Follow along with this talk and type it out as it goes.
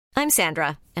I'm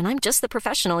Sandra, and I'm just the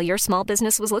professional your small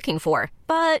business was looking for.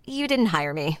 But you didn't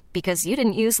hire me because you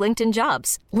didn't use LinkedIn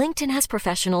Jobs. LinkedIn has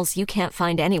professionals you can't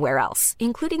find anywhere else,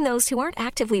 including those who aren't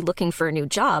actively looking for a new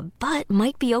job, but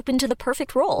might be open to the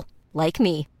perfect role, like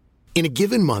me. In a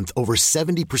given month, over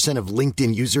 70% of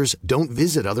LinkedIn users don't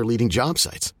visit other leading job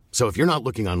sites. So if you're not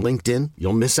looking on LinkedIn,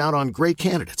 you'll miss out on great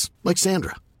candidates like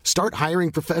Sandra. Start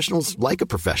hiring professionals like a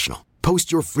professional.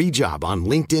 Post your free job on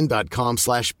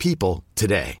linkedin.com/people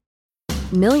today.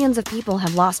 Millions of people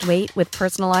have lost weight with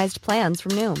personalized plans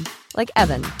from Noom. Like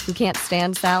Evan, who can't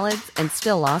stand salads and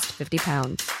still lost 50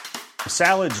 pounds.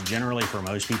 Salads generally for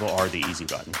most people are the easy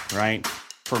button, right?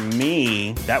 For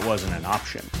me, that wasn't an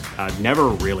option. I never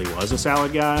really was a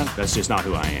salad guy. That's just not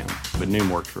who I am. But Noom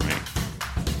worked for me.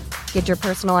 Get your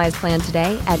personalized plan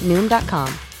today at Noom.com.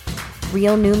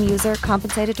 Real Noom user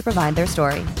compensated to provide their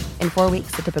story. In 4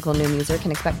 weeks, the typical Noom user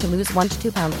can expect to lose 1 to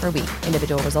 2 pounds per week.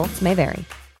 Individual results may vary.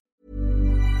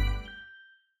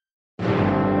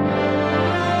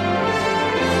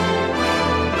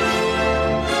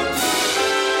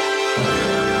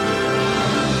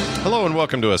 Hello and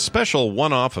welcome to a special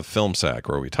one-off of Film Sack,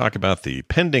 where we talk about the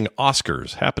pending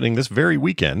Oscars happening this very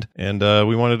weekend, and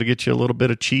we wanted to get you a little bit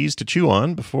of cheese to chew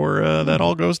on before that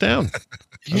all goes down.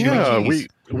 Yeah,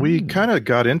 we kind of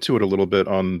got into it a little bit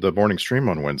on the morning stream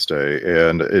on Wednesday,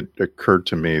 and it occurred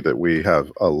to me that we have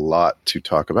a lot to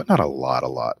talk about. Not a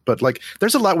lot, but like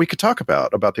there's a lot we could talk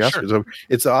about the Oscars. Sure.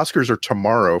 The Oscars are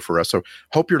tomorrow for us, so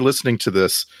hope you're listening to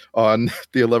this on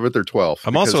the 11th or 12th.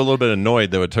 I'm also a little bit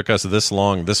annoyed that it took us this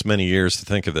long, this many years to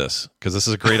think of this, because this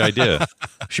is a great idea.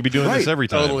 We should be doing this every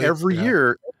time. Totally. Every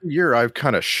year I've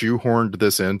kind of shoehorned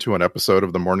this into an episode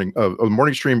of the morning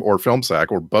stream or Film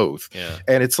Sack or both. Yeah.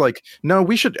 And it's like, no,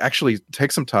 we should actually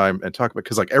take some time and talk about,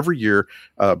 because like every year,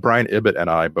 Brian Ibbott and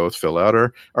I both fill out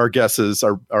our guesses,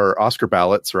 our Oscar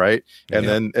ballots, right? And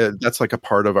then that's like a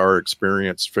part of our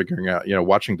experience figuring out,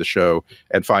 watching the show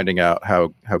and finding out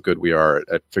how good we are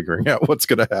at figuring out what's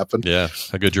going to happen. Yeah,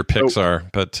 how good your picks are.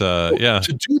 But yeah,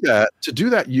 to do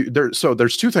that,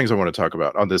 there's two things I want to talk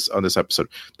about on this episode.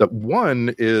 The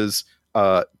one is,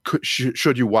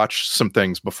 should you watch some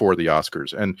things before the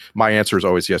Oscars? And my answer is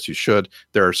always yes, you should.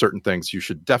 There are certain things you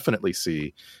should definitely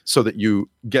see so that you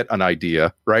get an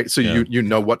idea, right? So you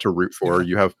know what to root for.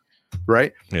 You have,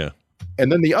 right? Yeah.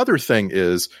 And then the other thing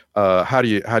is, how do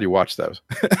you watch those?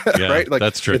 Yeah, right? Like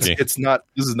that's tricky. This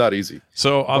is not easy.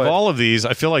 So of all of these,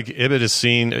 I feel like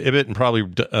Ibbott and probably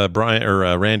Brian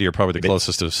or Randy are probably the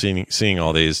closest to seeing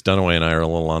all these. Dunaway and I are a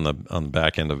little on the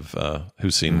back end of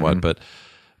who's seen what, but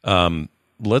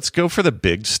let's go for the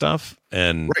big stuff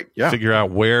and figure out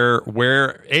where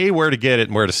to get it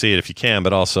and where to see it if you can,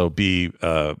 but also B,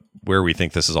 where we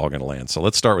think this is all going to land. So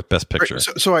let's start with Best Picture.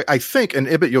 Right. So I think, and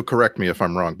Ibbott, you'll correct me if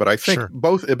I'm wrong, but I think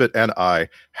both Ibbott and I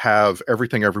have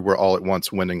Everything Everywhere All at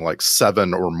Once winning like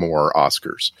 7 or more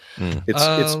Oscars. It's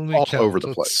all over the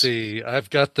place. Let's see.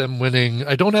 I've got them winning.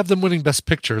 I don't have them winning Best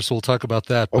Picture, so we'll talk about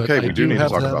that. But okay, we do need to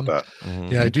talk about that.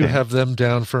 Yeah, I do have them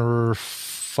down for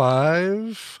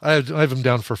 5. I have them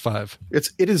down for 5.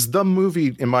 It is the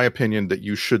movie, in my opinion, that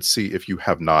you should see if you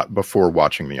have not before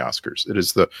watching the Oscars. It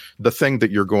is the thing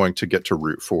that you're going to get to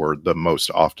root for the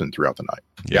most often throughout the night.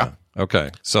 Yeah.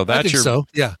 Okay. So that's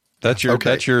Yeah. That's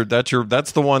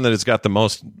the one that has got the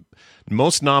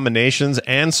most nominations,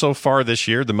 and so far this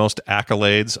year the most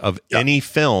accolades of any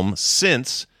film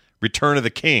since Return of the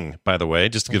King, by the way,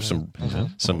 just to give some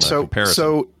comparison.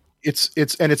 So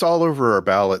it's all over our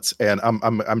ballots, and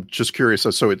I'm just curious.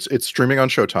 So it's streaming on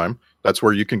Showtime. That's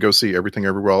where you can go see Everything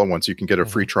Everywhere All at Once. You can get a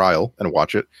free trial and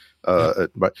watch it.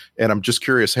 And I'm just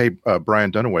curious. Hey,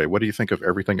 Brian Dunaway, what do you think of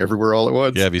Everything Everywhere All at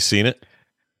Once? Yeah, have you seen it?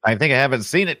 I think I haven't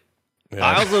seen it. Yeah.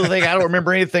 I also think I don't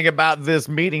remember anything about this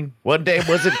meeting. What day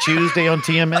was it? Tuesday on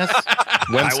TMS?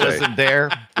 Wednesday. I wasn't there.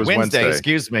 It was Wednesday,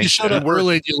 excuse me. You showed up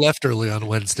early and you left early on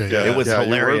Wednesday. It was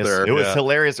hilarious. It was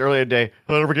hilarious earlier today.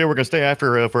 Well, we're going to stay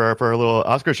after for our little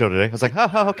Oscar show today. I was like,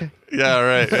 oh, okay. Yeah,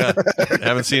 right. Yeah. I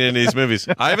haven't seen any of these movies.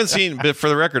 I haven't seen, but for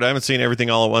the record, I haven't seen Everything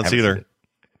All at Once either.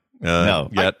 No.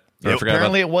 Yet.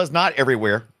 Apparently it was not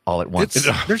everywhere all at once.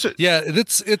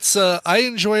 I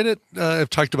enjoyed it. I've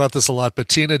talked about this a lot, but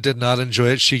Tina did not enjoy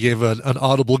it. She gave an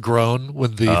audible groan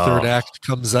when the third act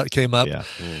came up. Yeah.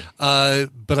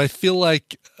 But I feel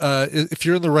like if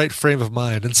you're in the right frame of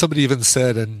mind, and somebody even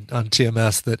said on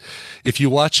TMS that if you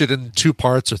watch it in 2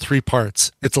 parts or 3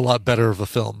 parts, it's a lot better of a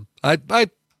film. I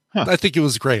think it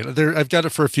was great. I've got it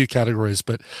for a few categories,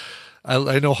 but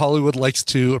I know Hollywood likes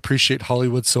to appreciate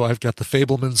Hollywood, so I've got The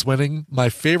Fabelmans winning. My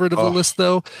favorite of the list,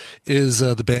 though, is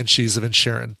The Banshees of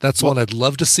Inisherin. That's one I'd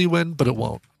love to see win, but it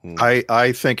won't.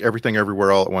 I think Everything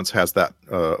Everywhere All at Once has that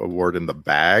award in the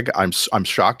bag. I'm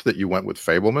shocked that you went with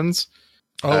Fabelmans.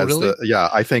 Oh, really?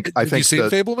 I think Have you seen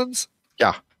Fabelmans?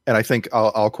 Yeah, and I think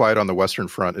All Quiet on the Western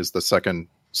Front is the second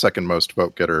most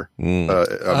vote getter. I'm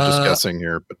just guessing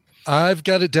here, but I've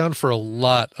got it down for a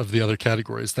lot of the other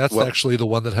categories. That's actually the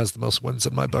one that has the most wins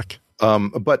in my book.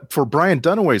 But for Brian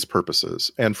Dunaway's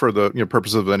purposes, and for the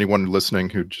purposes of anyone listening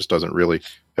who just doesn't really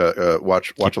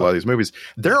watch a lot of these movies,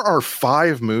 there are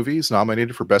 5 movies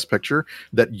nominated for Best Picture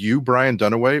that you, Brian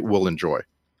Dunaway, will enjoy.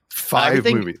 5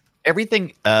 movies.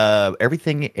 Everything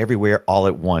Everywhere All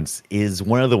at Once is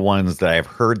one of the ones that I've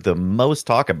heard the most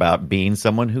talk about, being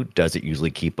someone who doesn't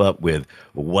usually keep up with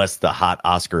what's the hot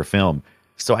Oscar film.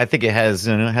 So I think it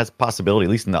has possibility,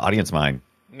 at least in the audience mind.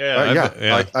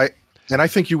 And I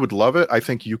think you would love it. I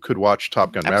think you could watch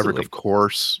Top Gun Maverick. Of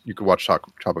course, you could watch Top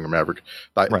Gun Maverick.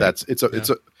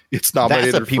 It's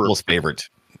nominated. That's a people's favorite.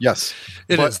 Yes,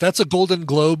 it is. That's a Golden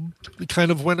Globe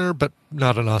kind of winner, but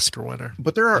not an Oscar winner.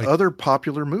 But there are other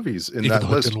popular movies in that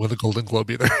list. Didn't win a Golden Globe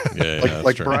either.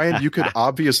 like Brian, you could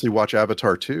obviously watch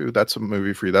Avatar 2. That's a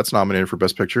movie for you. That's nominated for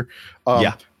Best Picture.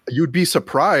 You'd be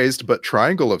surprised, but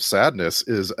Triangle of Sadness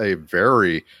is a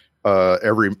very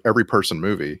every person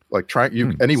movie. Like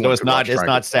anyone. So it's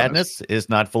not sadness. It's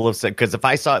not full of sad. Because if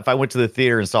I went to the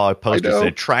theater and saw a poster that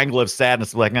said Triangle of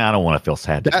Sadness, I'm like, I don't want to feel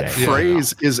sad today. That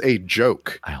phrase is a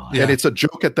joke, and it's a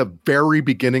joke at the very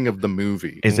beginning of the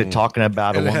movie. Is it talking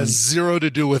about it has zero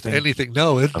to do with anything?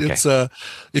 No, it's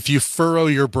if you furrow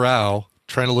your brow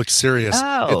trying to look serious,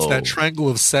 it's that triangle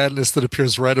of sadness that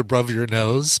appears right above your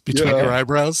nose between your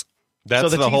eyebrows.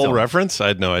 That's the whole reference? I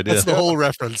had no idea. That's the whole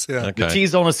reference, yeah. Okay. The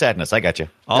T-zone of sadness. I got you.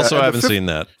 Also, I haven't seen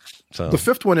that. So. The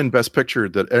 5th one in Best Picture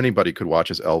that anybody could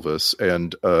watch is Elvis.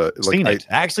 And I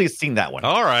actually seen that one.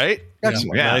 All right.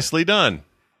 Excellent. Yeah. Nicely done.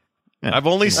 Yeah. I've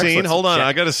only seen, hold on,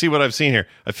 I got to see what I've seen here.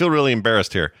 I feel really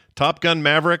embarrassed here. Top Gun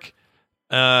Maverick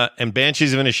and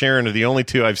Banshees of Inisherin are the only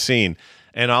 2 I've seen.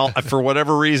 And for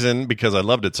whatever reason, because I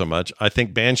loved it so much, I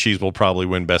think Banshees will probably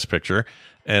win Best Picture.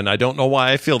 And I don't know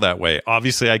why I feel that way.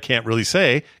 Obviously, I can't really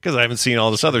say because I haven't seen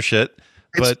all this other shit.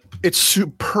 But it's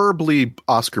superbly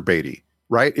Oscar baity,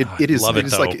 right? It is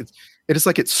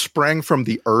like it sprang from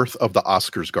the earth of the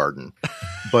Oscars garden.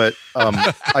 But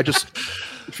I just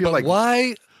feel like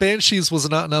why Banshees was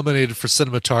not nominated for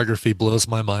cinematography blows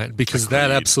my mind, because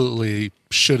that absolutely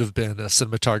should have been a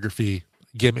cinematography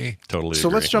gimme. Totally. So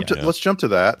agree. let's jump to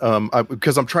that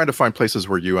because I'm trying to find places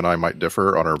where you and I might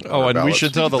differ on our. And ballots. We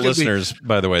should tell the listeners,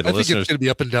 by the way, I think it's going to be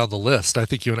up and down the list. I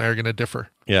think you and I are going to differ.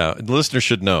 Yeah, the listeners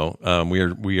should know.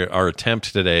 Our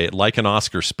attempt today, like an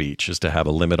Oscar speech, is to have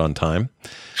a limit on time,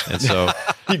 and so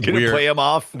you're going to play them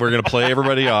off. We're going to play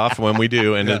everybody off when we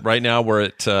do, and right now we're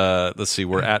at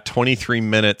we're at 23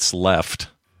 minutes left.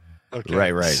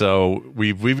 Okay. Right. So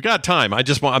we've got time. I'm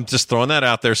just throwing that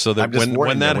out there so that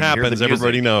when that happens,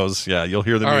 everybody knows. Yeah, you'll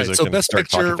hear the music. Right, so Best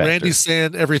Picture, Randy's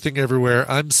saying Everything Everywhere.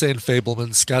 I'm saying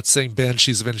Fabelman. Scott's saying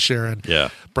Banshees of Inisherin. Yeah.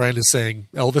 Brian is saying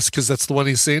Elvis because that's the one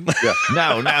he's seen. Yeah.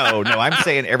 No. I'm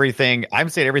saying Everything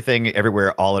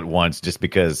Everywhere All at Once just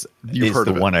because it's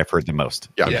the one I've heard the most.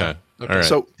 Yeah. Okay. All right.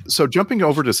 So jumping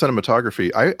over to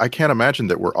cinematography, I can't imagine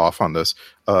that we're off on this.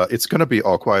 It's going to be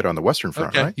All Quiet on the Western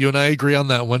Front, right? You and I agree on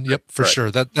that one. Yep, for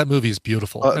sure. That movie is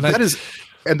beautiful. That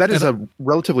is a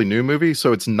relatively new movie,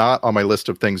 so it's not on my list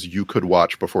of things you could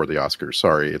watch before the Oscars.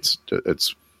 Sorry, it's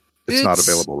not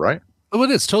available, right? Oh, it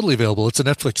is totally available. It's a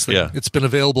Netflix thing. Yeah. It's been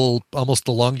available almost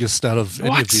the longest out of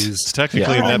any of these. It's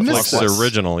technically a Netflix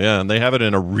original, yeah, and they have it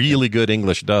in a really good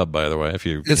English dub, by the way.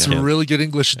 It's a really good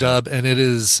English dub, and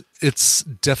it's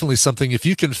definitely something, if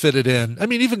you can fit it in. I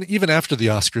mean, even after the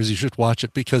Oscars, you should watch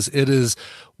it, because it is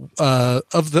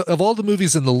of all the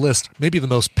movies in the list, maybe the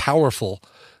most powerful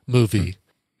movie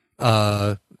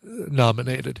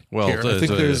nominated. Well, here. I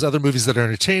think there's other movies that are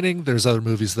entertaining. There's other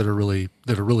movies that are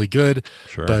really good.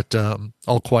 Sure. But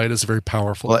All Quiet is very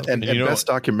powerful. Well, and Best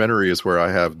Documentary is where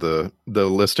I have the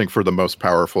listing for the most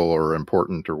powerful or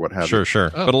important or what have you.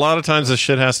 Sure. Oh. But a lot of times this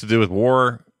shit has to do with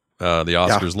war. The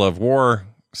Oscars love war,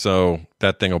 so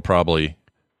that thing will probably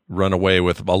run away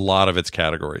with a lot of its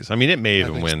categories. I mean, it may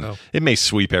even win. So. It may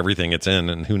sweep everything it's in,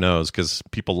 and who knows? Because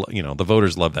people, the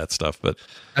voters love that stuff. But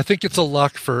I think it's a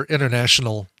lock for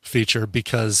international feature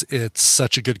because it's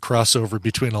such a good crossover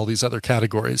between all these other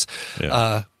categories.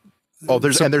 Yeah.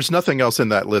 There's nothing else in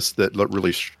that list that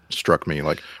really struck me.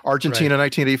 Like Argentina,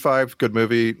 1985, good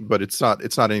movie, but it's not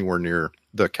anywhere near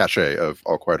the cachet of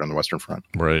All Quiet on the Western Front.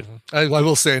 Right. I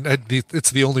will say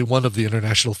it's the only one of the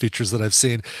international features that I've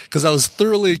seen, because I was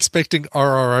thoroughly expecting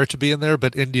RRR to be in there,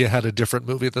 but India had a different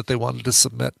movie that they wanted to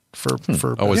submit for.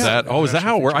 Oh, is that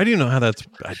how it works? I didn't know how that's.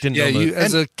 I didn't. Yeah, know that.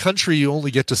 as a country, you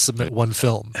only get to submit one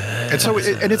film, and so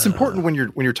and it's important when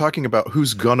you're talking about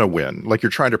who's gonna win, like you're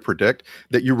trying to predict,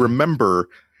 that you remember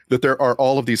that there are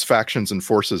all of these factions and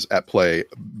forces at play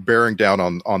bearing down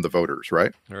on the voters,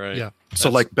 right? Right. Yeah. So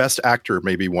like best actor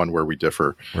may be one where we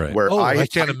differ. Right. Where I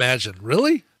can't imagine.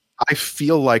 Really? I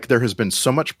feel like there has been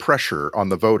so much pressure on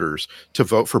the voters to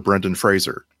vote for Brendan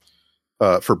Fraser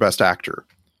for best actor.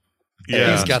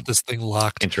 Yeah. He's got this thing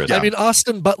locked. Interesting. I mean,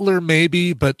 Austin Butler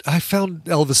maybe, but I found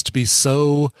Elvis to be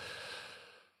so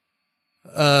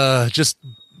just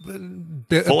Full of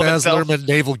Baz itself. Luhrmann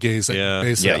navel gazing. Yeah.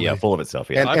 basically. Yeah, full of itself.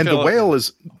 Yeah. And feel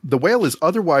the Whale is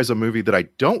otherwise a movie that I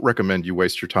don't recommend you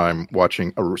waste your time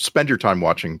watching or spend your time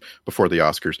watching before the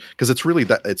Oscars, because it's really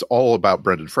that it's all about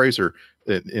Brendan Fraser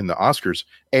in the Oscars,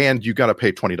 and you got to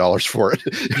pay $20 for it.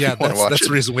 if Yeah, you wanna watch that's it.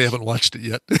 the reason we haven't watched it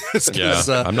yet. Yeah,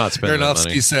 I'm not spending that Aronofsky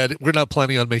money. said we're not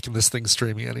planning on making this thing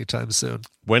streaming anytime soon.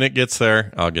 When it gets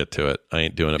there, I'll get to it. I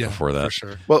ain't doing it Yeah, before that. for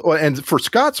sure. Well, and for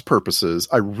Scott's purposes,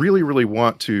 I really, really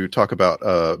want to talk about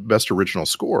best original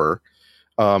score.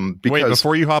 Because Wait,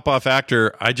 before you hop off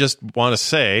actor, I just want to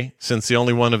say, since the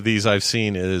only one of these I've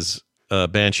seen is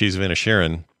Banshees of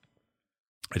Inisherin,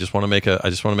 I just want to make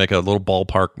a little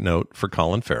ballpark note for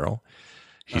Colin Farrell.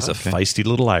 He's a feisty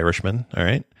little Irishman. All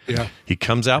right. Yeah. He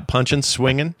comes out punching,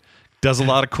 swinging, does a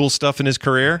lot of cool stuff in his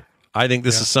career. I think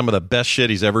this is some of the best shit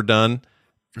he's ever done.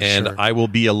 And sure. I will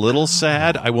be a little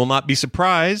sad. I will not be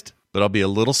surprised, but I'll be a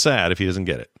little sad if he doesn't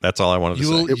get it. That's all I wanted to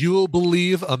say. You will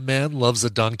believe a man loves a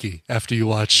donkey after you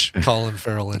watch Colin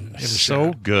Farrell in a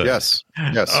So good. yes, Oh,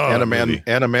 and movie.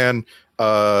 a man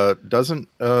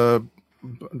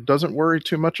doesn't worry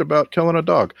too much about killing a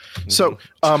dog. So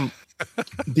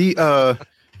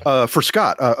for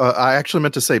Scott, I actually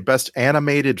meant to say best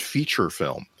animated feature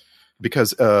film,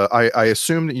 because I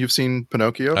assume that you've seen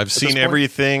Pinocchio. I've seen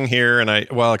everything here, and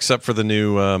except for the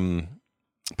new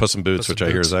Puss in Boots, which I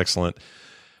hear is excellent.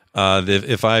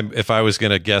 If I was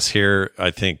going to guess here,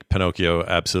 I think Pinocchio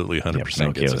absolutely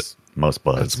 100% gets it. Most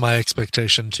buzz. That's my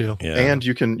expectation too. Yeah. And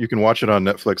you can watch it on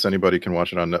Netflix. Anybody can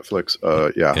watch it on Netflix.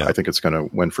 Yeah. I think it's going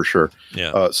to win for sure.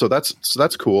 Yeah. So that's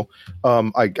cool.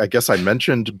 I guess I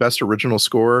mentioned best original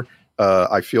score.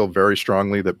 I feel very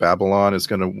strongly that Babylon is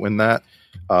going to win that.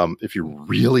 If you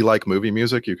really like movie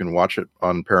music, you can watch it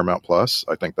on Paramount Plus.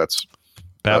 I think that's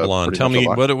Babylon. pretty Tell much me a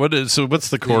lot. what is what's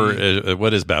the core?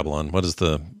 What is Babylon? What is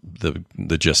the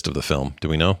gist of the film? Do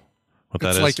we know what that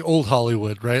It's is? like old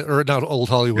Hollywood, right? Or not old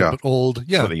Hollywood, Yeah. but old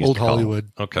what they used old to call 'em.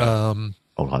 Hollywood. Okay.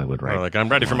 Old Hollywood, right? Or like, I'm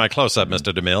ready for my close up,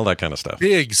 Mr. DeMille, that kind of stuff.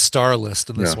 Big star list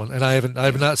in this Yeah. one, and I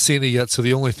have not seen it yet. So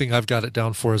the only thing I've got it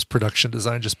down for is production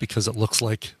design, just because it looks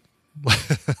like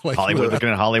Hollywood looking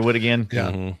at Hollywood again.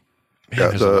 Yeah, Man, Yeah,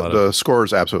 there's a lot of- the score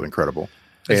is absolutely incredible.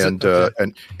 Is it? And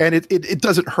Okay. and it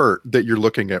doesn't hurt that you're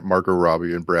looking at Margot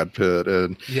Robbie and Brad Pitt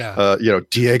and Yeah.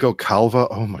 Diego Calva.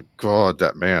 Oh my God,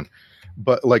 that man!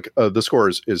 But like the score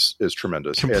is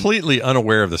tremendous. And completely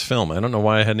unaware of this film. I don't know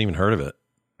why I hadn't even heard of it.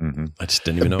 Mm-hmm. I just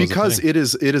didn't even know because it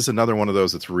it is another one of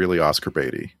those that's really Oscar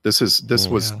baity. This was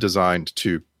Yeah. designed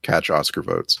to catch Oscar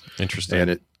votes,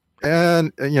 interesting.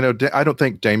 and I don't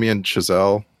think Damien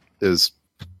Chazelle is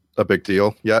a big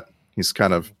deal yet. He's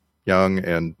kind of young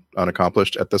and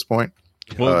unaccomplished at this point.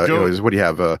 Well, go- What do you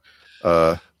have?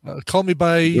 Call Me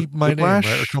by My Name, Whiplash?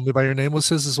 right? Or Call Me by Your Name was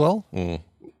his as well.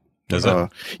 Is it?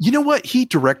 You know what? He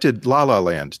directed La La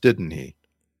Land, didn't he?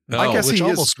 I Oh, guess Which he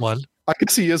almost is. won. I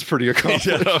guess he is pretty accomplished.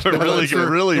 really, for-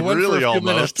 really, it went for a really few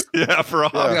almost. Yeah, for a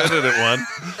hot minute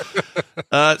it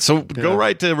won. So go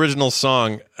right to original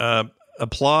song.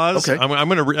 Applause. Okay. I'm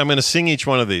gonna sing each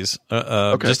one of these.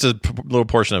 Just a little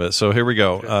portion of it. So here we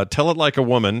go. Tell It Like a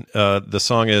Woman. The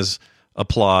song is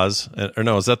Applause. Or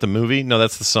no, is that the movie? No,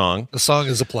 that's the song. The song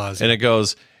is Applause. And it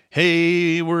goes,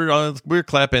 "Hey, we're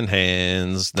clapping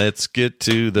hands. Let's get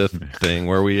to the thing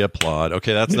where we applaud."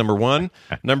 Okay, that's number one.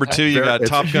 Number two, you got It's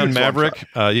a Top Gun huge Maverick.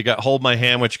 You got Hold My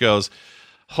Hand, which goes,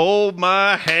 "Hold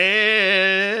my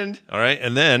hand." All right,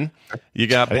 and then you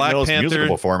got I didn't Black know those Panther.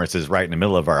 musical performances right in the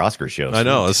middle of our Oscar shows. I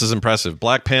know, this is impressive.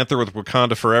 Black Panther with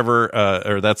Wakanda Forever,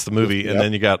 or that's the movie. And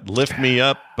then you got Lift Me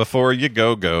Up Before You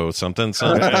Go, something. Do.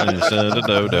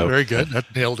 Very good. That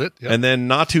nailed it. Yep. And then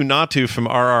Natu from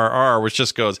RRR, which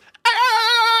just goes,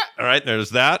 "Ah!" All right,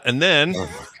 there's that. And then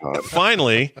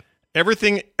finally,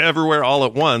 Everything Everywhere All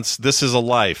at Once, This Is a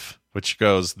Life, which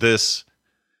goes, "This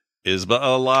is but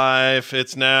a life.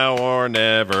 It's now or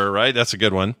never. Right. That's a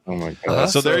good one. Oh my god!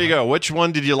 So there you go. Which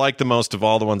one did you like the most of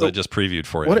all the ones I just previewed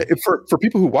for you? For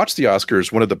people who watch the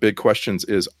Oscars, one of the big questions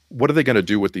is what are they going to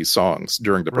do with these songs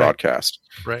during the broadcast?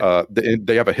 Right.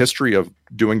 They have a history of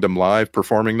doing them live,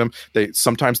 performing them.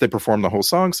 Sometimes they perform the whole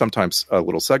song, sometimes a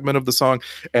little segment of the song,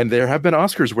 and there have been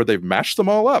Oscars where they've mashed them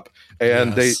all up,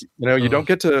 and you don't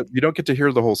get to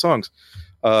hear the whole songs.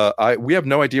 We have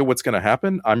no idea what's going to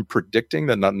happen. I'm predicting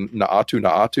that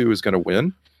Naatu is going to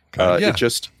win. It's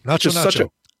just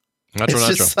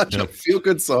such a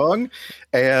feel-good song.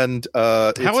 And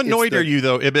how annoyed are you,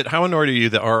 though, Ibit? How annoyed are you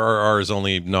that RRR is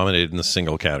only nominated in the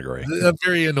single category? I'm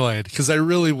very annoyed because I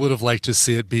really would have liked to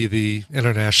see it be the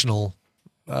international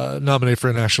nominate for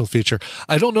a national feature.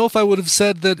 I don't know if I would have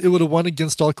said that it would have won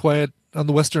against All Quiet on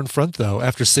the Western Front, though,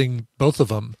 after seeing both of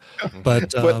them.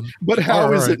 But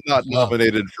how is it not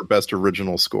nominated for Best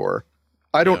Original Score?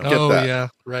 I don't get that. Yeah,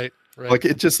 right. Like,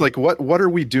 it's just like, what are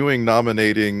we doing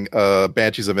nominating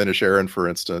Banshees of Inisherin, for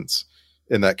instance,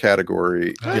 in that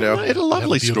category? It had a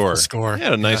lovely score. It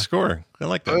had a nice score. I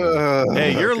like that.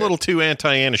 Hey, you're a little too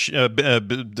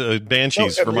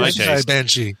anti-Banshees for my taste.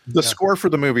 Banshee. The score for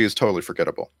the movie is totally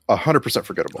forgettable. 100%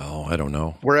 forgettable. Oh, I don't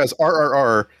know. Whereas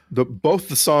RRR, both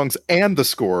the songs and the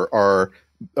score are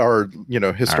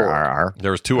historic.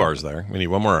 There was 2 R's there. We need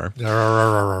one more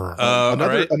R.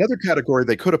 Another category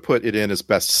they could have put it in is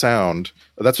Best Sound.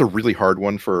 That's a really hard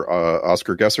one for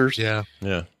Oscar guessers. Yeah.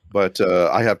 But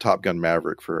I have Top Gun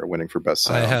Maverick for winning for Best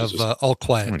Sound. I have All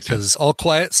Quiet because All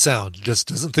Quiet Sound just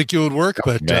doesn't think it would work.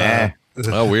 But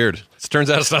weird. It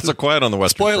turns out it's not so quiet on the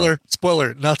Western Front.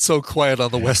 Spoiler, not so quiet on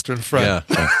the Western Front.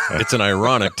 Yeah, it's an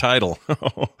ironic title.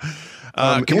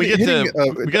 Can we get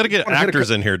we got to get actors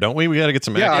in here, don't we? We got to get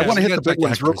some actors. Yeah, I want to hit the big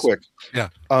ones real quick. Yeah.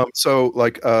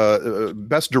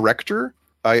 Best Director.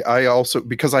 I also,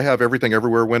 because I have Everything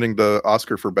Everywhere winning the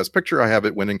Oscar for Best Picture, I have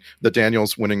it winning, the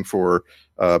Daniels winning for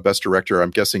Best Director.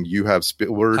 I'm guessing you have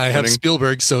Spielberg. I have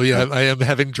Spielberg, so yeah, I am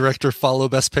having Director follow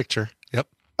Best Picture. Yep.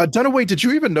 Dunaway, did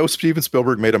you even know Steven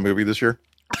Spielberg made a movie this year?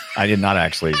 I did not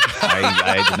actually.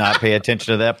 I did not pay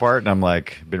attention to that part, and I'm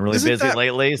like, been really busy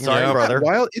lately. Sorry, brother.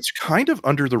 While it's kind of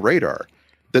under the radar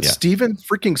that Steven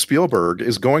freaking Spielberg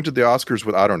is going to the Oscars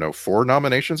with, I don't know, 4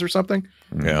 nominations or something.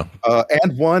 Yeah.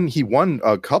 And he won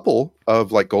a couple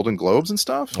of like Golden Globes and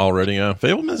stuff. Already, yeah.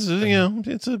 Fableman's,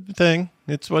 it's a thing.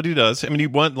 It's what he does. I mean, he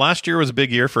won last year was a big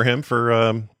year for him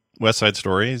for West Side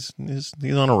Story. He's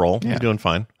on a roll. Yeah. He's doing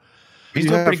fine. He's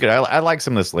doing pretty good. I like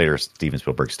some of this later Steven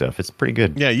Spielberg stuff. It's pretty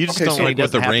good. Yeah, you just don't like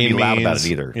what the rain means about it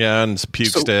either. Yeah, and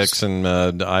puke sticks and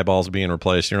the eyeballs being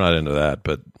replaced. You're not into that,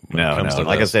 but no.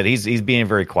 Like I said, he's being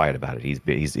very quiet about it.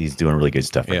 He's doing really good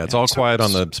stuff. Yeah, it's all quiet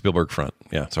on the Spielberg front.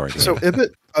 Yeah, sorry. So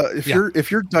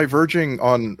if you're diverging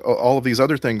on all of these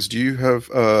other things, do you have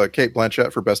Cate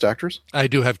Blanchett for Best Actress? I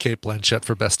do have Cate Blanchett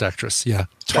for Best Actress. Yeah,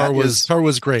 Tar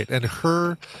was great, and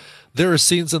there are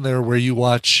scenes in there where you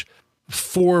watch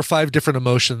 4 or 5 different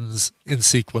emotions in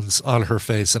sequence on her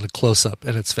face in a close-up,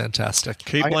 and it's fantastic.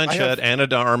 Cate Blanchett, Ana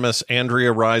de Armas,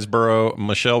 Andrea Riseborough,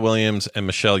 Michelle Williams, and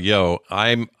Michelle Yeoh.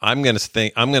 I'm going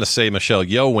to say Michelle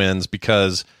Yeoh wins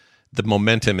because the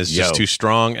momentum is just too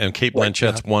strong, and Cate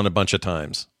Blanchett's won a bunch of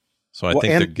times. So I think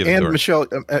they're giving to her. Michelle,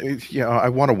 I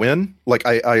want to win. Like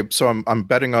I'm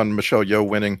betting on Michelle Yeoh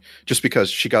winning just because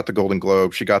she got the Golden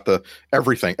Globe, she got the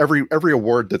everything, every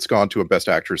award that's gone to a Best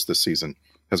Actress this season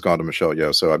has gone to Michelle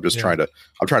Yeoh. So I'm just trying to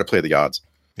play the odds.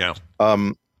 Yeah.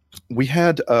 We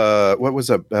had what was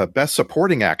a Best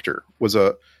Supporting Actor was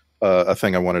a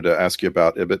thing I wanted to ask you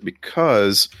about, Ibit,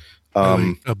 because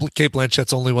Cate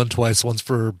Blanchett's only won twice. Once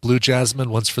for Blue Jasmine,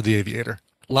 once for The Aviator.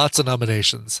 Lots of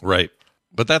nominations. Right.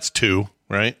 But that's 2,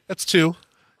 right? That's 2.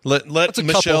 Let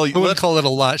Michelle. I wouldn't call it a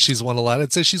lot. She's won a lot.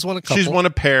 I'd say she's won a couple. She's won a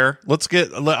pair.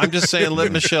 I'm just saying,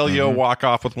 let Michelle Yeoh walk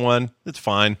off with one. It's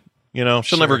fine.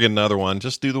 She'll never get another one.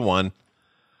 Just do the one.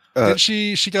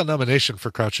 She got nomination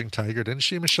for Crouching Tiger, didn't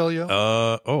she, Michelle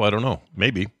Yeoh? I don't know.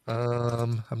 Maybe.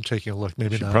 I'm taking a look.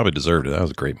 Maybe she not. Probably deserved it. That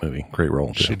was a great movie. Great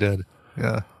role, too. She did.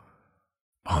 Yeah.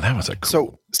 Oh, that was a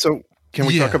cool. So can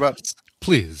we talk about?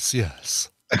 Please, yes.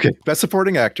 Okay, Best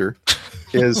Supporting Actor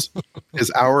is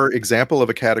our example of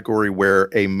a category where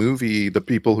a movie, the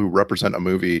people who represent a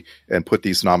movie and put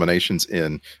these nominations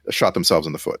in, shot themselves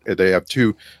in the foot. They have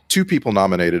two people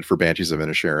nominated for Banshees of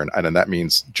Inisherin, and that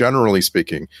means, generally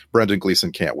speaking, Brendan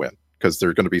Gleeson can't win because there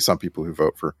are going to be some people who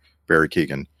vote for Barry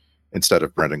Keoghan instead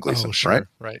of Brendan Gleeson,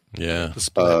 right? Yeah.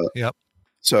 Yep.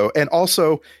 So, and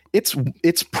also,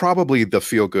 it's probably the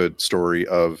feel-good story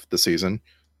of the season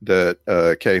that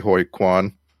Ke Huy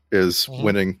Quan is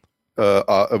winning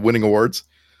awards.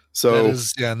 So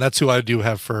and that's who I do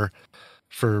have for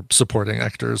for supporting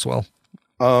actor as well.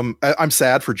 I'm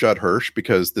sad for Judd Hirsch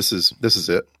because this is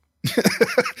it.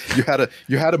 you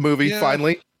had a movie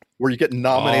finally where you get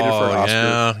nominated for an Oscar.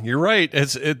 Yeah, you're right.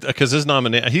 It's because his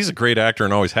nomination. He's a great actor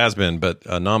and always has been, but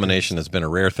a nomination has been a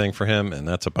rare thing for him, and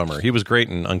that's a bummer. He was great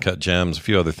in Uncut Gems, a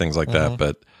few other things like that,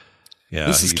 but yeah,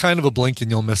 this is kind of a blink and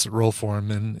you'll miss it role for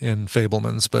him in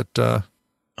Fablemans. But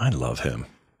I love him.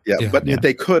 Yeah, but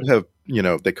they could have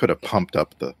pumped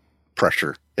up the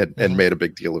pressure and made a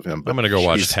big deal of him. But I'm going to go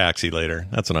watch Taxi later.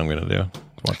 That's what I'm going to do.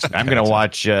 I'm going to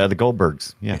watch the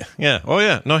Goldbergs. Yeah. Oh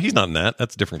yeah. No, he's not in that.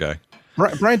 That's a different guy.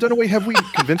 Brian Dunaway, have we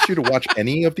convinced you to watch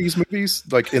any of these movies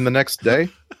like in the next day?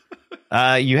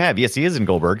 You have. Yes, he is in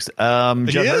Goldbergs.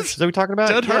 Judd Hirsch, is that we talking about?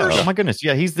 Judd Hirsch. Oh my goodness.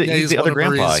 Yeah, he's the other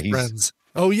grandpa. Friends.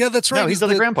 Oh yeah, that's right. No, he's the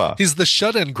other grandpa. He's the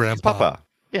shut-in grandpa. Papa.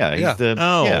 Yeah, he's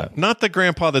not the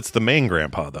grandpa that's the main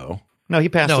grandpa though. No, he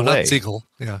passed away. No, not Siegel.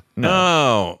 Yeah. No.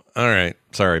 Oh, all right.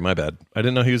 Sorry, my bad. I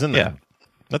didn't know he was in there. Yeah.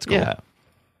 That's cool. Yeah.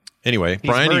 Anyway,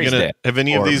 He's Brian, Murray's you gonna dad. have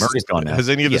any of Or these? Murray's gone now. Has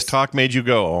any of this Yes. talk made you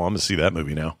go, "Oh, I'm gonna see that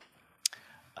movie now"?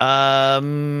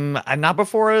 Not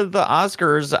before the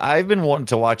Oscars. I've been wanting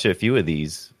to watch a few of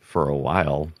these for a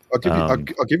while. I'll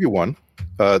give you one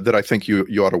that I think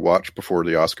you ought to watch before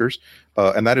the Oscars,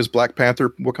 and that is Black Panther: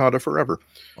 Wakanda Forever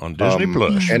On Disney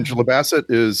Plus. Angela Bassett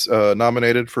is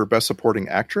nominated for Best Supporting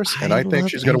Actress, and I think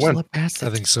she's going to win. I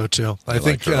think so too. I like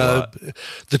think her a lot.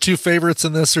 the two favorites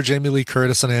in this are Jamie Lee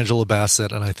Curtis and Angela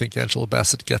Bassett, and I think Angela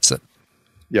Bassett gets it.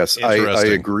 Yes, I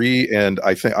Interesting. agree, and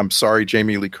I'm sorry,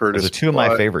 Jamie Lee Curtis. Those are two of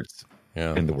my favorites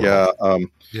in the world.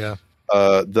 Yeah. Yeah.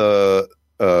 The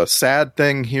sad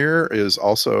thing here is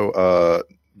also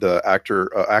the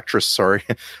actress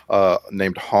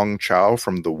named Hong Chow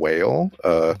from The Whale.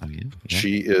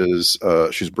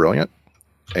 She's brilliant,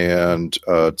 and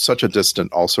Such a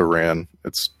Distant also ran.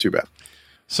 It's too bad.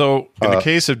 So, in the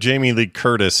case of Jamie Lee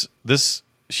Curtis,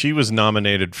 she was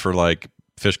nominated for like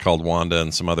Fish Called Wanda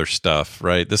and some other stuff,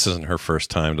 right? This isn't her first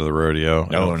time to the rodeo.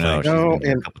 No, No, she's been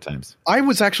and a couple times. I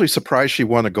was actually surprised she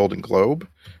won a Golden Globe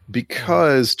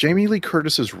because Jamie Lee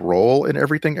Curtis's role in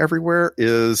Everything Everywhere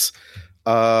is,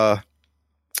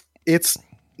 it's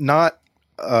not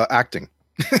acting.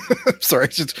 Sorry,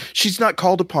 she's not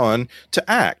called upon to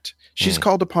act. She's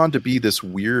called upon to be this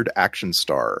weird action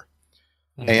star,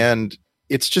 and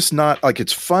it's just not like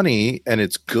it's funny and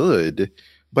it's good,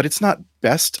 but it's not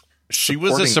best. She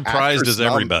was as surprised as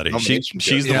everybody.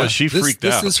 She's the one. She freaked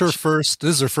out. This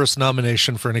is her first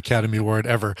nomination for an Academy Award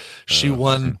ever. She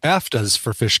won BAFTAs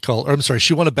for Fish Called. Or I'm sorry,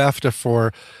 she won a BAFTA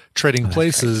for Trading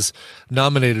Places,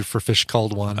 nominated for Fish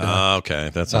Called Wanda.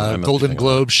 Okay, that's Golden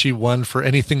Globe. She won for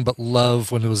Anything But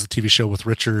Love when it was a TV show with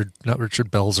not Richard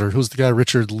Belzer. Who's the guy?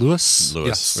 Richard Lewis. Lewis.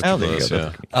 Yes. Richard Lewis,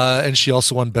 yeah. And she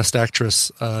also won Best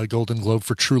Actress, Golden Globe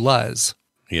for True Lies.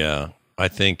 Yeah, I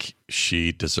think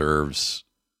she deserves.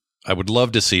 I would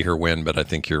love to see her win, but I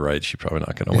think you're right. She's probably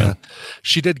not going to win.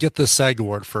 She did get the SAG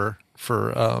award for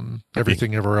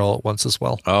Everything Everywhere All at Once as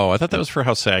well. Oh, I thought that was for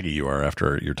how saggy you are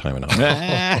after your time in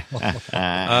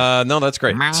Hollywood. No, that's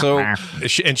great. So,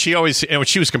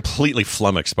 she was completely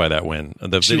flummoxed by that win.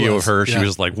 The video of her, she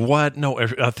was like, "What? No!"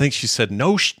 I think she said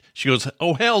no. She goes,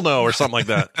 "Oh hell no," or something like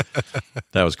that.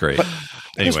 That was great.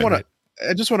 Anyway,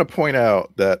 I just want to point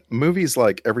out that movies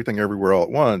like Everything Everywhere All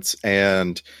at Once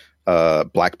and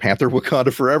Black Panther: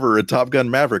 Wakanda Forever and Top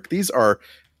Gun: Maverick, these are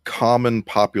common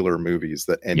popular movies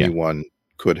that anyone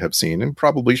could have seen and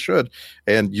probably should,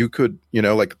 and you could,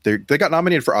 like they got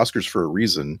nominated for Oscars for a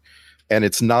reason, and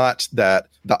it's not that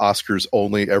the Oscars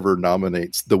only ever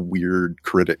nominates the weird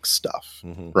critic stuff,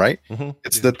 right?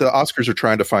 It's that the Oscars are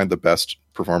trying to find the best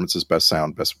performances, best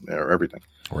sound, best everything.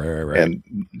 Right. And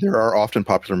there are often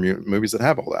popular movies that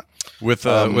have all that.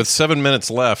 With 7 minutes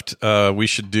left, we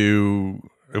should do.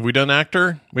 Have we done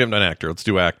actor? We haven't done actor. Let's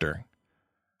do actor.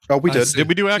 Oh, we did. Did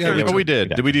we do actor? Yeah, we did.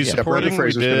 Did we do supporting? Brendan We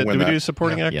Fraser's gonna did. win Did we that. do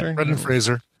supporting actor? Brendan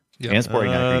Fraser. Yeah. And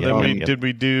supporting actor. Did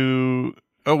we do?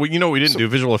 Oh, we didn't do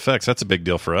visual effects. That's a big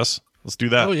deal for us. Let's do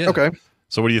that. Oh yeah. Okay.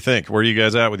 So, what do you think? Where are you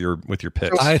guys at with your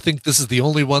picks? I think this is the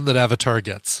only one that Avatar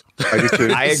gets. I do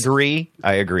too. I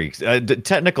agree.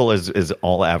 Technical is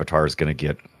all Avatar is going to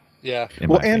get. Yeah.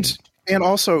 And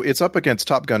also it's up against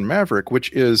Top Gun Maverick,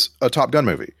 which is a Top Gun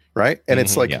movie, right? And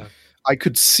it's like I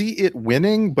could see it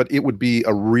winning, but it would be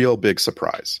a real big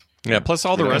surprise. Yeah. Plus,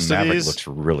 all the rest of Maverick these looks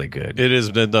really good.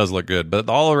 It does look good, but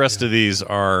all the rest of these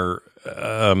are.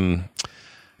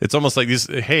 It's almost like these.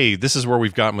 Hey, this is where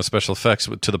we've gotten with special effects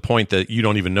to the point that you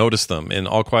don't even notice them. In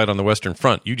All Quiet on the Western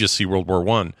Front, you just see World War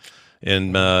I.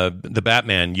 In the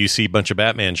Batman, you see a bunch of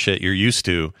Batman shit you're used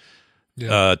to.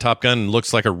 Yeah. Top Gun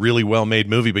looks like a really well-made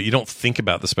movie, but you don't think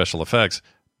about the special effects.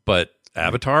 But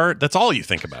Avatar, that's all you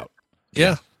think about.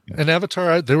 Yeah. And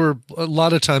Avatar, there were a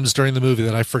lot of times during the movie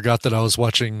that I forgot that I was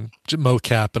watching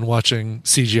mocap and watching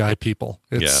CGI people.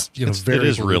 It's very it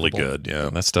is really believable. good. Yeah,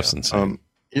 that stuff's insane.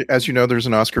 As you know, there's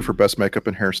an Oscar for best makeup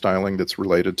and hairstyling that's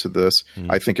related to this.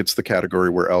 I think it's the category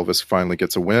where Elvis finally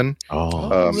gets a win.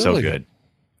 So really? good.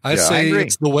 I say agree.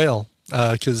 it's the whale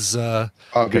because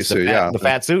Obviously, The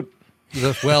fat suit.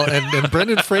 and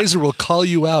Brendan Fraser will call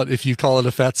you out if you call it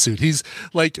a fat suit. He's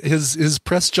like his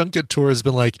press junket tour has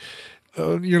been like,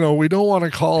 we don't want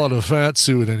to call it a fat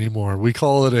suit anymore. We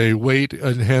call it a weight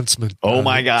enhancement. Oh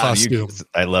my God. costume.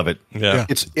 I love it. Yeah.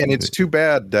 It's too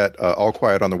bad that All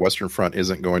Quiet on the Western Front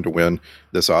isn't going to win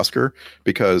this Oscar,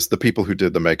 because the people who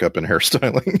did the makeup and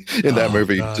hairstyling in that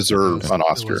movie deserve an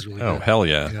Oscar. Really Oh, good. hell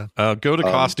yeah. Go to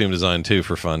costume design too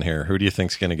for fun here. Who do you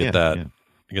think's going to get that? yeah.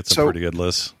 Get some So- pretty good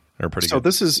lists. Or pretty So good.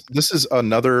 this is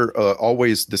another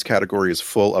always this category is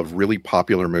full of really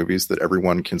popular movies that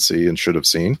everyone can see and should have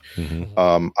seen.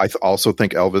 I also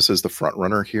think Elvis is the front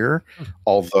runner here,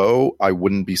 although I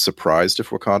wouldn't be surprised if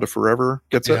Wakanda Forever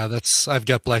gets it. Yeah, I've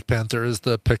got Black Panther as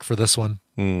the pick for this one.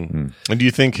 And do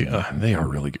you think they are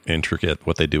really intricate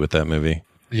what they do with that movie?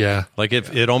 Yeah. Like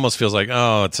it almost feels like,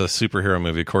 oh, it's a superhero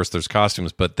movie. Of course, there's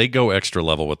costumes, but they go extra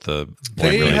level with the.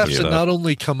 They really have do to that. not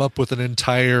only come up with an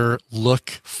entire look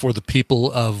for the people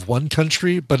of one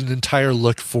country, but an entire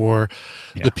look for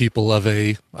the people of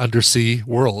a undersea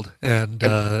world, and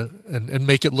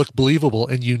make it look believable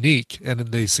and unique. And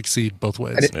they succeed both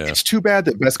ways. And it's too bad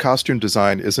that best costume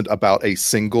design isn't about a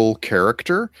single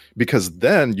character, because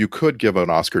then you could give an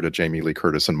Oscar to Jamie Lee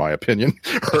Curtis, in my opinion.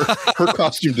 Her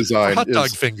costume design Hot dog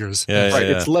is fingers. Yeah, right.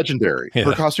 yeah. It's legendary. Yeah.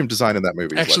 Her costume design in that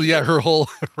movie. Is Actually, yeah, legendary. her whole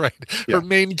Yeah. her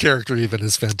main character even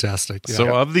is fantastic. Yeah.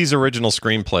 So, of these original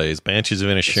screenplays, Banshees of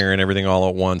Inisherin, Everything All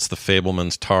at Once, The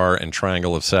Fablemans, Tar, and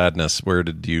Triangle of Sadness, where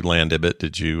did you land, Ibbot?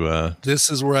 Did you? This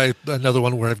is where another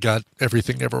one where I've got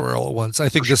Everything Everywhere All at Once. I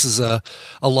think this is a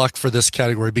lock for this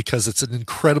category because it's an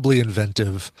incredibly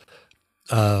inventive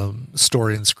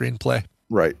story and screenplay.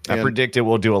 Right. I And- predict it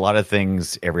will do a lot of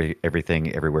things,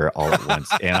 everything, everywhere, all at once.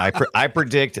 And I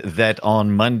predict that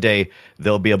on Monday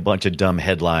there'll be a bunch of dumb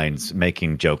headlines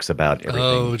making jokes about everything.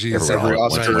 Oh, geez. everywhere, every all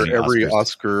at once, Oscar, winning every Oscars.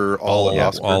 Oscar,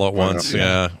 all at once.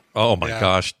 Yeah. Oh my Yeah.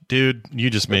 gosh, dude, you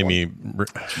just made me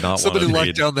not Somebody want to locked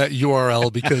read. down that URL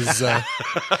because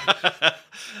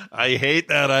I hate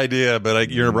that idea, but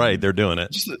you're right. They're doing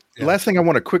it. Just the last thing I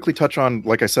want to quickly touch on,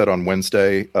 like I said on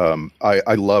Wednesday,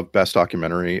 I love Best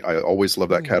Documentary. I always love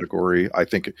that category. I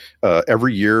think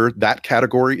every year that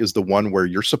category is the one where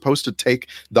you're supposed to take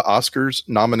the Oscars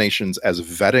nominations as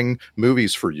vetting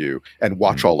movies for you and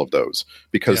watch all of those,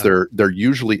 because they're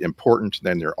usually important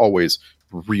and they're always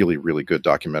really, really good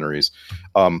documentaries.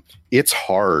 It's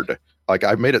hard. Like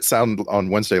I made it sound on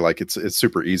Wednesday like it's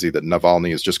super easy that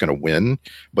Navalny is just going to win,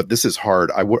 but this is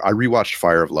hard. I rewatched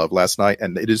Fire of Love last night,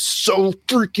 and it is so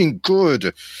freaking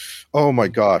good. Oh my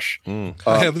gosh! I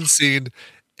haven't seen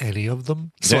any of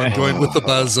them, so I'm going with the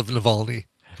buzz of Navalny.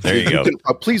 There you go. Can,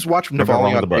 please watch Nothing wrong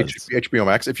Navalny with on the buzz. HBO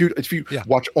Max. If you Yeah.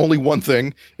 watch only one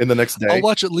thing in the next day, I'll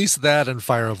watch at least that and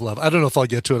Fire of Love. I don't know if I'll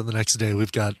get to it in the next day.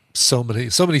 We've got so many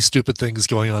stupid things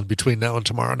going on between now and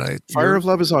tomorrow night. Fire of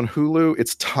Love is on Hulu.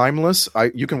 It's timeless.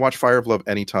 You can watch Fire of Love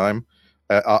anytime.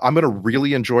 I'm going to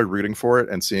really enjoy rooting for it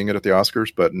and seeing it at the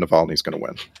Oscars, but Navalny's going to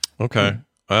win. Okay.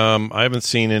 I haven't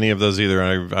seen any of those either.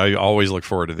 I always look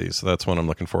forward to these. So that's one I'm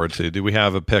looking forward to. Do we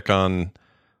have a pick on?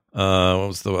 What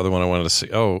was the other one I wanted to see?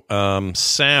 Oh,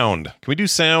 sound. Can we do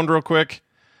sound real quick?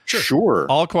 Sure.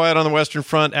 All Quiet on the Western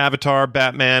Front, Avatar,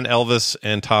 Batman, Elvis,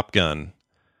 and Top Gun.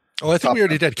 Oh, I think we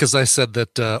already did because I said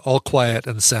that All Quiet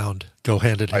and Sound go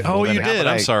hand in hand. Oh, then you how did.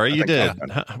 about I'm sorry. You did.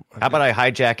 How about I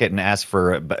hijack it and ask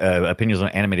for opinions on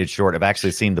animated short? I've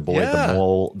actually seen The Boy, Yeah.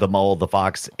 the Mole, the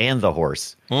Fox, and the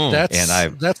Horse.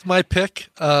 That's my pick.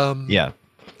 Yeah.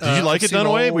 Did you like I've it, seen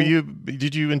Dunaway?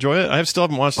 Did you enjoy it? I still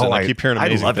haven't watched it. And I keep hearing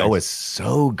amazing I love it. things. Oh, it's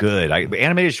so good.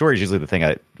 Animated short is usually the thing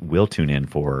I will tune in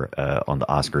for on the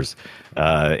Oscars,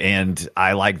 and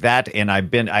I like that. And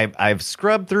I've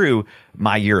scrubbed through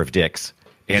My Year of Dicks,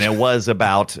 and it was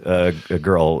about a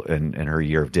girl and her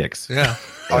year of dicks. Yeah.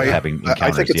 Having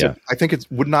encounters. I think it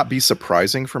would not be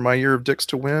surprising for My Year of Dicks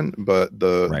to win, but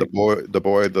the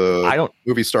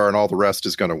movie star and all the rest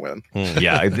is going to win.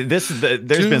 Yeah, there's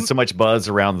been so much buzz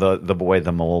around the boy,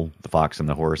 the mole, the fox, and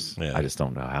the horse. Yeah. I just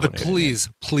don't know how. But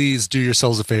please do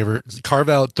yourselves a favor. Carve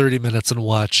out 30 minutes and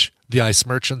watch The Ice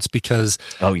Merchants because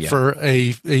for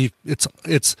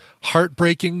it's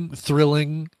heartbreaking,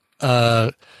 thrilling.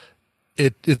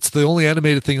 It's the only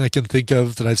animated thing I can think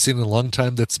of that I've seen in a long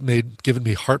time that's given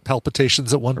me heart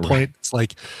palpitations at one point. It's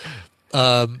like,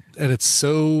 and it's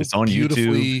so It's on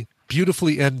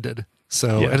beautifully ended.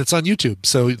 So, and it's on YouTube,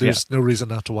 so there's no reason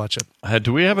not to watch it.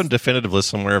 Do we have a definitive list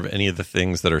somewhere of any of the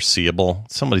things that are seeable?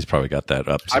 Somebody's probably got that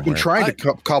up somewhere. I've been trying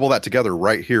to cobble that together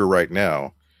right here, right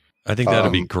now. I think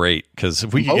that'd be great, because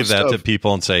if we could give that to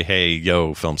people and say, hey,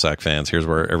 yo, Film Sack fans, here's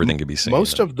where everything could be seen.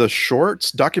 Most of the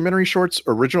shorts, documentary shorts,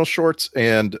 original shorts,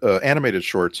 and animated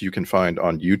shorts you can find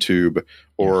on YouTube,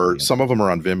 or some of them are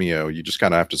on Vimeo. You just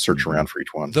kind of have to search around for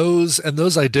each one. Those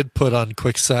I did put on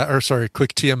quicktms.li.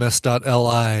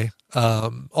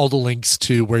 All the links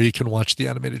to where you can watch the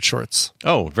animated shorts.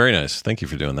 Oh, very nice. Thank you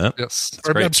for doing that. Yes.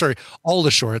 I'm sorry, all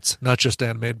the shorts, not just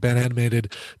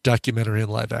animated, documentary, and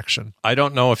live action. I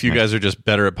don't know if you guys are just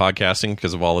better at podcasting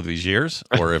because of all of these years,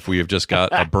 or if we have just got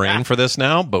a brain for this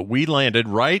now, but we landed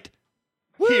right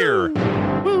here.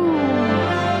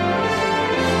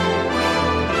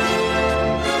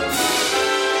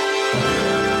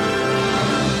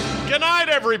 Good night,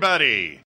 everybody.